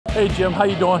Hey Jim, how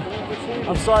you doing?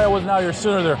 I'm sorry I wasn't out here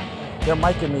sooner. They're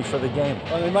micing me for the game.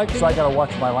 Are they micing? So I gotta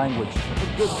watch my language.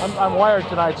 I'm wired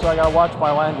tonight, so I gotta watch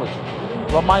my language.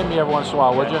 Remind me every once in a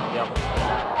while, would you? Yep.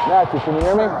 Matthew, can you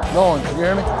hear me? Nolan, can you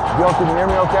hear me? Gil, can you hear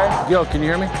me okay? Gil, can you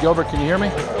hear me? Gilbert, can you hear me?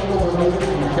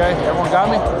 Okay, everyone got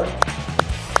me?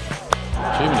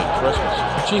 Jiminy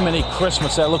Christmas. Jiminy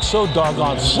Christmas, that looks so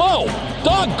doggone slow!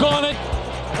 Doggone it!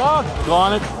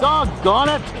 Doggone it! Doggone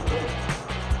it!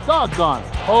 Doggone it!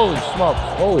 Holy smokes!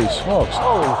 Holy smokes!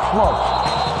 Holy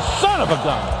smokes! Son of a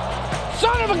gun!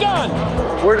 Son of a gun!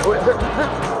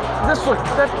 This looks...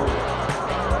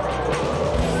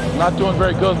 Not doing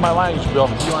very good with my language, Bill.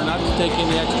 You are not to take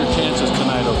any extra chances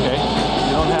tonight, okay?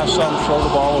 You don't have some throw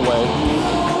the ball away.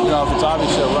 You know, if it's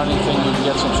obviously a running thing, you can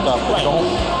get some stuff, but don't,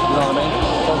 you know what I mean?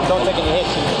 Don't take any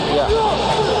hits. Yeah,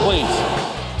 please.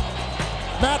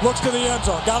 Matt looks to the end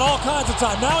zone. Got all kinds of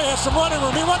time. Now he has some running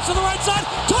room. He runs to the right side.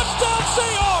 Touchdown,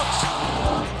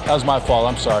 Seahawks! That was my fault.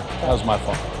 I'm sorry. That was my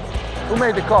fault. Who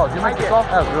made the call? Did you make the call?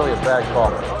 That was really a bad call.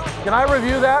 Can I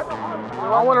review that?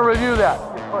 I want to review that.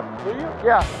 Do you?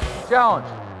 Yeah, challenge.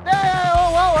 Hey, oh,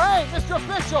 well, hey, Mr.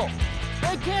 Official.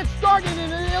 They can't start in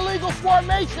an illegal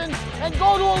formation and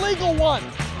go to a legal one.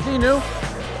 Is he new?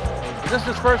 Is this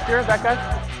his first year, that guy?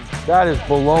 That is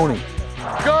baloney.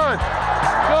 Good,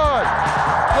 good,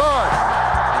 good,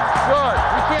 good.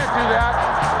 You can't do that.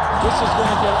 This is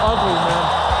going to get ugly, man.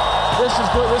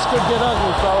 This could get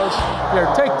ugly, fellas. Here,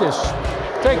 take this.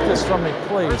 Take this from me,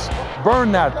 please.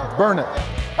 Burn that. Burn it.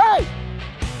 Hey,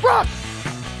 Brooks,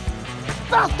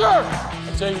 faster!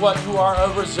 I tell you what, you are a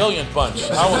resilient bunch.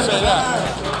 I will say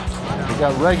that. We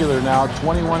got regular now,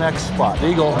 21X spot.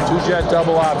 Eagle, 2-jet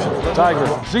double option. Tiger,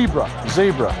 zebra,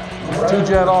 zebra.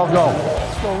 2-jet all go.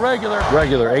 Let's go regular.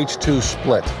 Regular, H2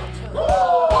 split.